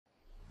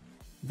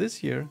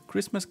This year,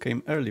 Christmas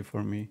came early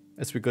for me,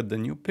 as we got the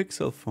new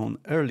Pixel phone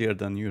earlier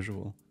than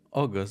usual,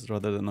 August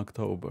rather than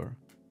October.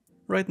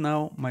 Right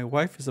now, my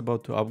wife is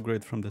about to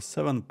upgrade from the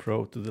 7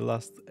 Pro to the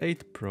last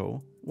 8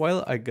 Pro,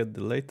 while I get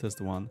the latest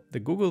one, the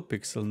Google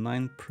Pixel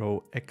 9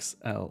 Pro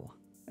XL.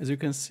 As you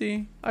can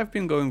see, I've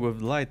been going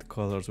with light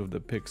colors with the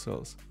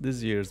pixels,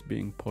 this year's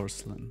being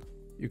porcelain.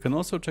 You can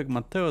also check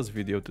Matteo's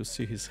video to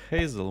see his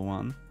hazel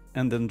one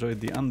and enjoy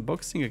the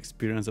unboxing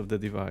experience of the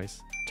device.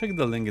 Check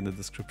the link in the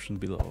description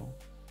below.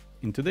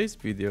 In today's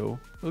video,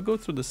 we'll go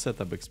through the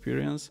setup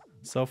experience,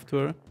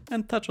 software,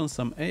 and touch on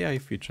some AI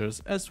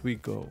features as we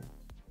go.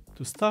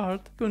 To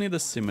start, you'll need a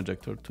SIM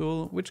ejector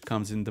tool, which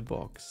comes in the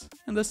box,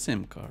 and a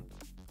SIM card.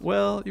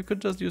 Well, you could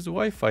just use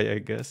Wi-Fi, I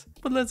guess,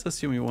 but let's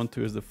assume you want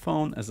to use the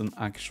phone as an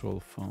actual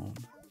phone.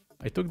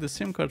 I took the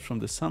SIM card from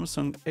the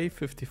Samsung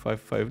A55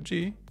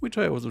 5G, which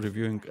I was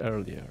reviewing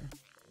earlier.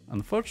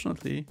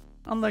 Unfortunately,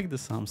 unlike the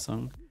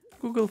Samsung,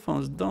 Google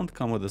phones don't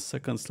come with a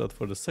second slot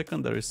for the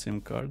secondary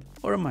SIM card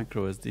or a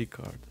microSD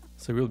card,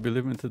 so you'll be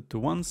limited to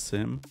one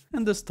SIM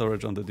and the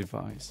storage on the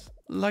device.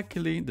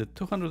 Luckily, the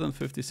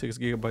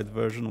 256GB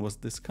version was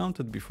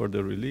discounted before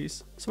the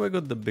release, so I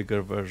got the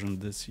bigger version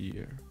this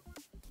year.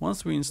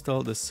 Once we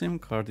install the SIM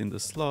card in the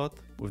slot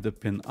with the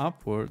pin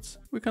upwards,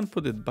 we can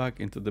put it back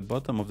into the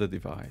bottom of the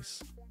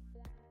device.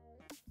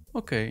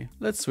 Okay,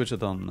 let's switch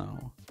it on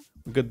now.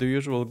 We got the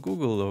usual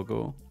Google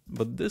logo,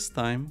 but this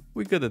time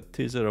we get a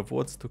teaser of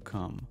what's to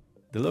come.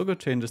 The logo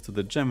changes to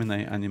the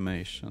Gemini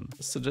animation,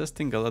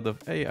 suggesting a lot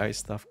of AI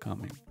stuff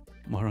coming.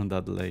 More on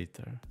that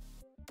later.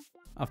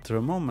 After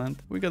a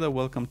moment, we get a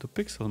welcome to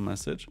Pixel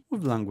message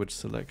with language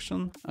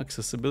selection,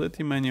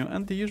 accessibility menu,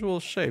 and the usual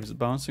shapes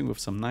bouncing with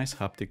some nice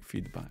haptic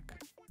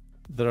feedback.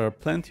 There are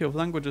plenty of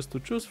languages to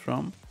choose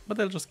from, but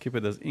I'll just keep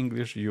it as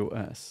English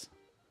US.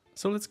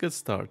 So let's get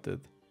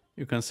started.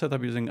 You can set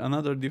up using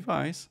another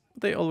device,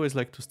 but I always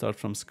like to start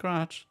from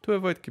scratch to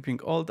avoid keeping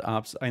old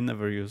apps I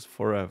never use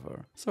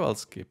forever, so I'll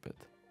skip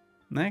it.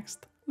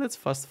 Next, let's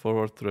fast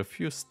forward through a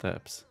few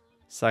steps.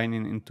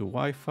 Signing into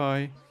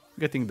Wi-Fi,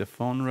 getting the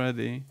phone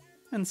ready,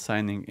 and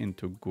signing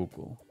into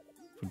Google.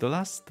 For the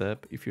last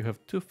step, if you have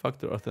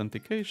two-factor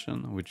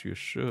authentication, which you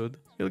should,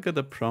 you'll get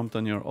a prompt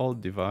on your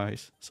old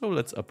device, so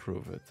let's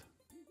approve it.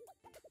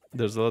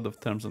 There's a lot of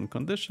terms and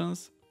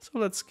conditions, so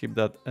let's skip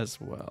that as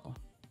well.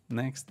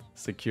 Next,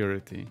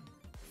 security.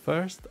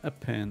 First, a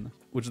PIN,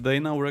 which they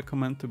now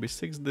recommend to be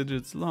 6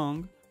 digits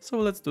long, so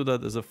let's do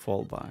that as a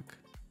fallback.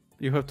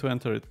 You have to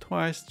enter it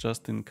twice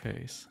just in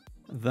case.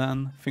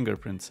 Then,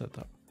 fingerprint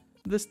setup.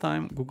 This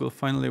time, Google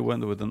finally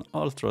went with an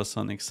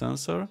ultrasonic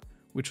sensor,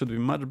 which should be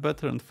much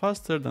better and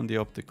faster than the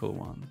optical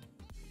one.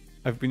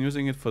 I've been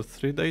using it for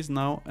 3 days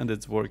now and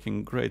it's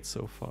working great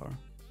so far.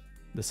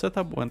 The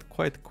setup went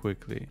quite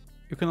quickly.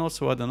 You can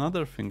also add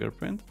another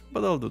fingerprint,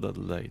 but I'll do that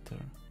later.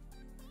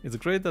 It's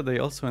great that they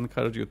also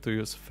encourage you to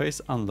use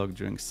Face Unlock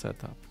during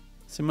setup.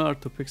 Similar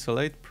to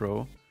Pixel 8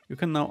 Pro, you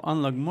can now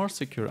unlock more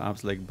secure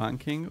apps like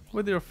banking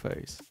with your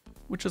face,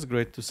 which is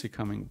great to see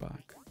coming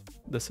back.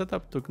 The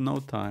setup took no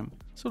time,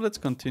 so let's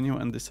continue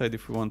and decide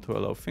if we want to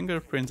allow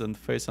fingerprints and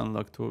Face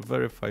Unlock to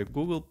verify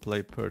Google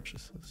Play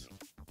purchases.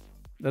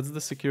 That's the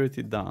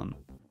security done.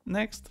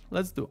 Next,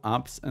 let's do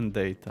apps and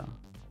data.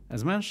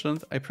 As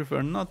mentioned, I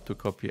prefer not to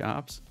copy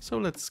apps, so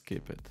let's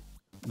skip it.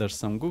 There's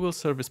some Google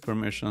service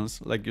permissions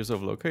like use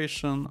of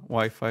location,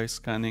 Wi-Fi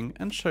scanning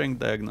and sharing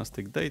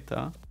diagnostic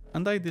data,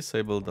 and I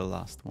disabled the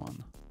last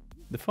one.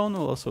 The phone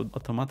will also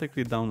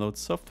automatically download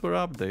software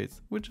updates,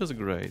 which is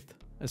great.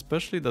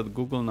 Especially that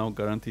Google now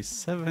guarantees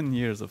 7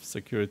 years of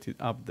security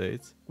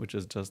updates, which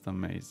is just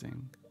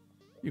amazing.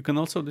 You can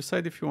also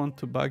decide if you want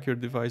to bag your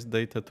device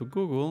data to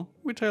Google,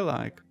 which I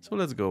like, so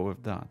let's go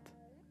with that.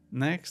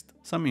 Next,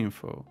 some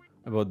info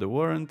about the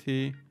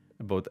warranty,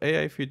 about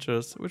AI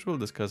features, which we'll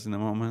discuss in a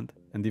moment,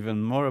 and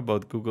even more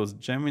about Google's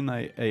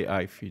Gemini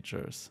AI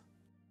features.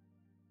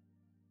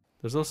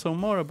 There's also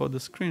more about the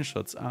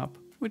Screenshots app,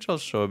 which I'll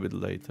show a bit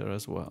later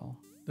as well.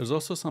 There's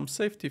also some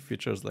safety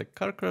features like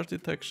car crash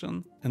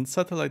detection and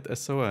satellite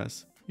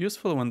SOS,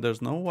 useful when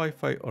there's no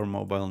Wi-Fi or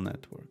mobile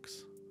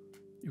networks.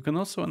 You can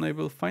also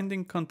enable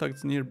finding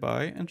contacts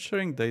nearby and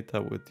sharing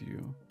data with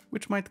you,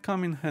 which might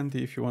come in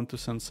handy if you want to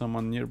send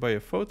someone nearby a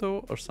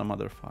photo or some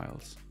other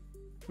files.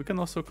 We can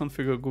also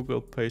configure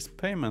Google Pay's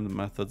payment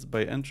methods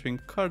by entering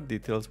card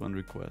details when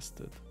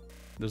requested.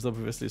 There's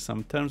obviously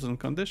some terms and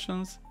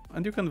conditions,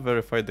 and you can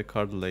verify the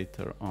card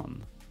later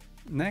on.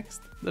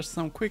 Next, there's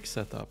some quick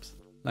setups.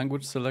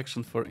 Language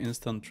selection for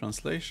instant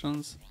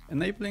translations,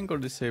 enabling or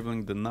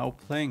disabling the Now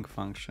Playing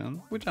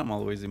function, which I'm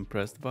always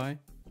impressed by,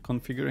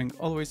 configuring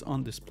Always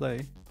On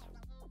Display,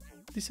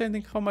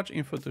 deciding how much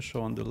info to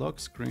show on the lock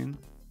screen,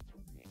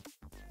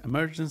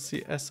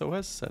 emergency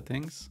SOS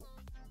settings,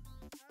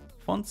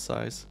 font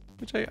size,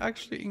 which I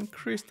actually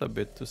increased a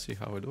bit to see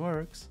how it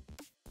works,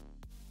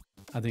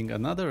 adding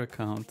another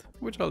account,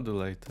 which I'll do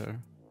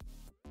later,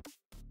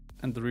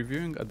 and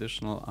reviewing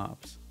additional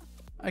apps.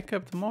 I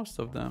kept most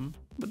of them,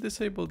 but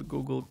disabled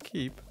Google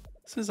Keep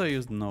since I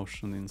used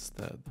Notion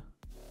instead.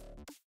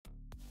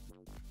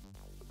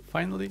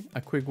 Finally,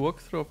 a quick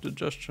walkthrough of the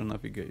gesture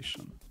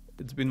navigation.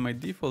 It's been my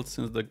default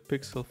since the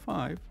Pixel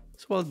 5,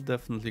 so I'll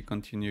definitely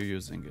continue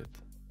using it.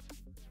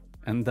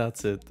 And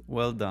that's it,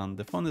 well done,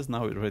 the phone is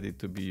now ready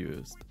to be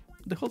used.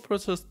 The whole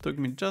process took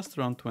me just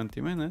around 20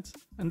 minutes,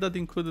 and that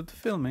included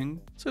filming,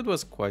 so it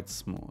was quite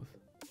smooth.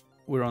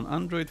 We're on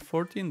Android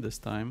 14 this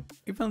time,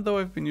 even though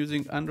I've been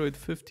using Android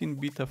 15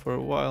 beta for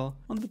a while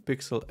on the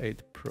Pixel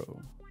 8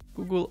 Pro.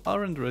 Google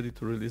aren't ready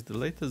to release the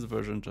latest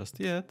version just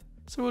yet,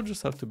 so we'll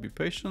just have to be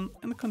patient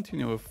and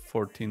continue with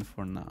 14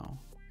 for now.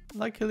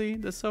 Luckily,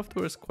 the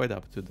software is quite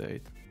up to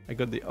date. I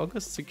got the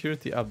August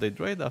security update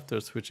right after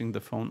switching the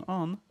phone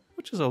on,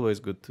 which is always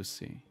good to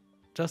see.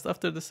 Just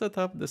after the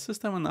setup, the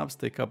system and apps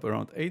take up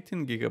around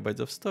 18GB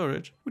of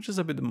storage, which is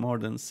a bit more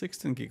than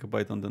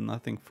 16GB on the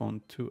Nothing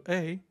Phone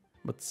 2A,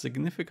 but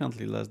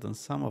significantly less than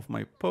some of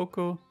my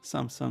Poco,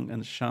 Samsung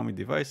and Xiaomi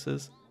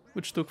devices,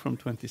 which took from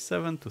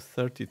 27 to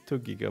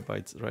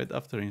 32GB right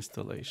after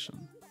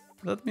installation.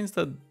 That means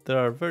that there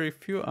are very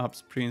few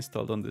apps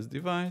pre-installed on this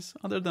device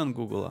other than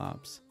Google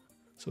apps.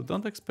 So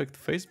don't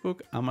expect Facebook,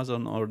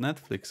 Amazon or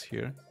Netflix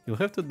here, you'll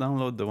have to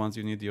download the ones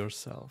you need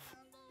yourself.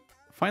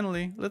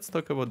 Finally, let's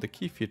talk about the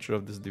key feature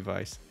of this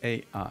device,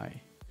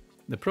 AI.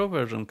 The Pro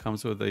version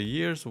comes with a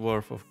year's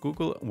worth of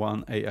Google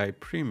One AI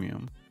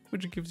Premium,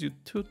 which gives you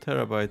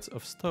 2TB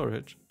of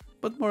storage,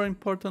 but more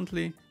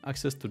importantly,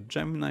 access to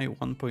Gemini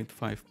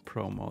 1.5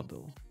 Pro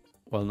model.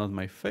 While not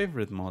my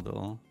favorite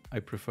model, I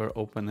prefer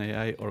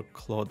OpenAI or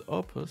Claude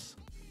Opus,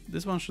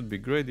 this one should be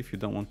great if you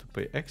don't want to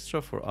pay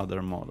extra for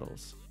other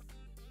models.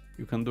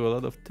 You can do a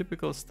lot of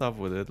typical stuff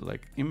with it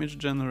like image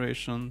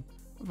generation,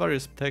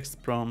 various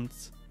text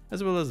prompts,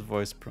 as well as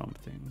voice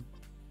prompting.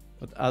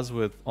 But as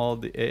with all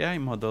the AI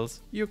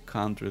models, you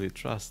can't really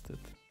trust it.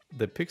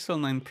 The Pixel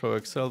 9 Pro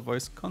XL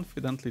voice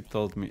confidently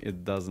told me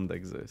it doesn't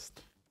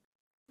exist.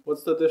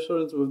 What's the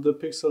difference with the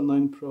Pixel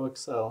 9 Pro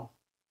XL?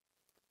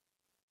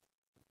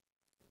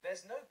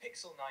 There's no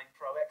Pixel 9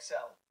 Pro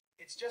XL,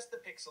 it's just the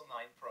Pixel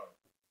 9 Pro.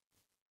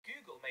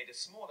 Google made a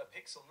smaller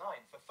Pixel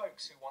 9 for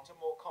folks who want a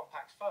more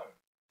compact phone,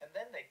 and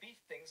then they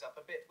beefed things up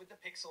a bit with the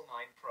Pixel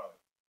 9 Pro.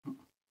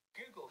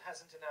 Google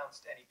hasn't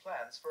announced any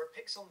plans for a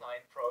Pixel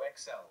 9 Pro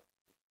XL.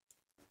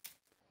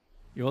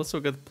 You also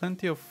get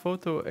plenty of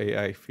photo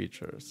AI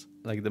features,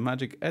 like the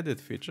Magic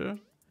Edit feature,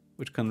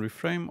 which can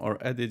reframe or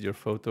edit your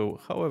photo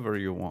however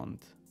you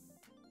want.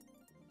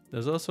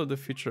 There's also the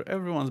feature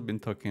everyone's been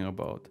talking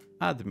about,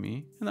 Add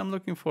Me, and I'm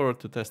looking forward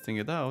to testing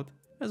it out,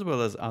 as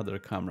well as other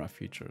camera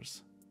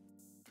features.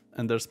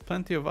 And there's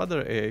plenty of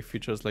other AI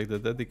features like the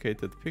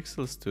dedicated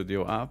Pixel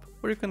Studio app,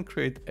 where you can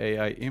create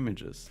AI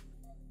images.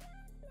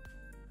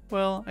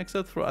 Well,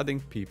 except for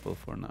adding people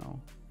for now.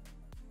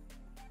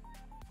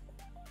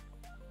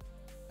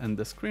 And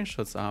the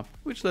Screenshots app,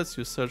 which lets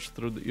you search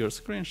through your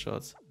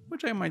screenshots,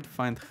 which I might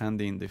find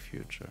handy in the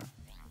future.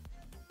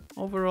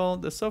 Overall,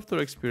 the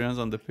software experience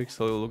on the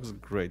Pixel looks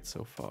great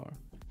so far.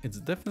 It's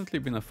definitely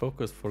been a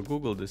focus for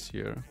Google this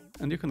year,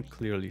 and you can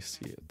clearly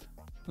see it.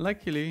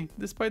 Luckily,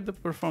 despite the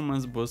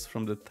performance boost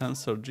from the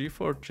Tensor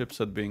G4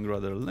 chipset being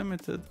rather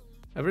limited,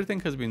 everything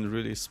has been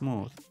really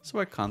smooth, so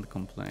I can't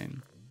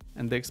complain.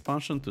 And the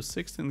expansion to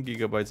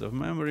 16GB of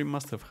memory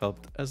must have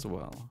helped as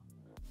well.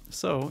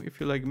 So, if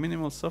you like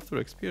minimal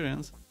software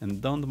experience and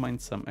don't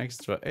mind some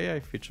extra AI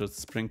features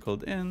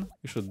sprinkled in,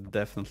 you should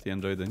definitely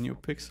enjoy the new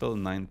Pixel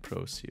 9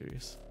 Pro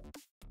series.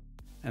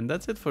 And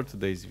that's it for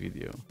today's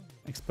video.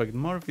 Expect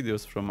more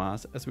videos from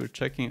us as we're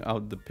checking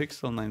out the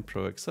Pixel 9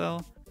 Pro XL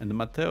and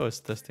Matteo is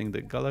testing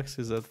the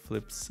Galaxy Z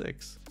Flip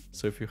 6.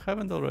 So if you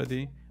haven't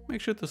already,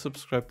 make sure to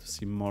subscribe to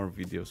see more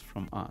videos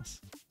from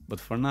us. But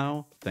for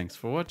now, thanks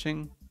for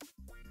watching.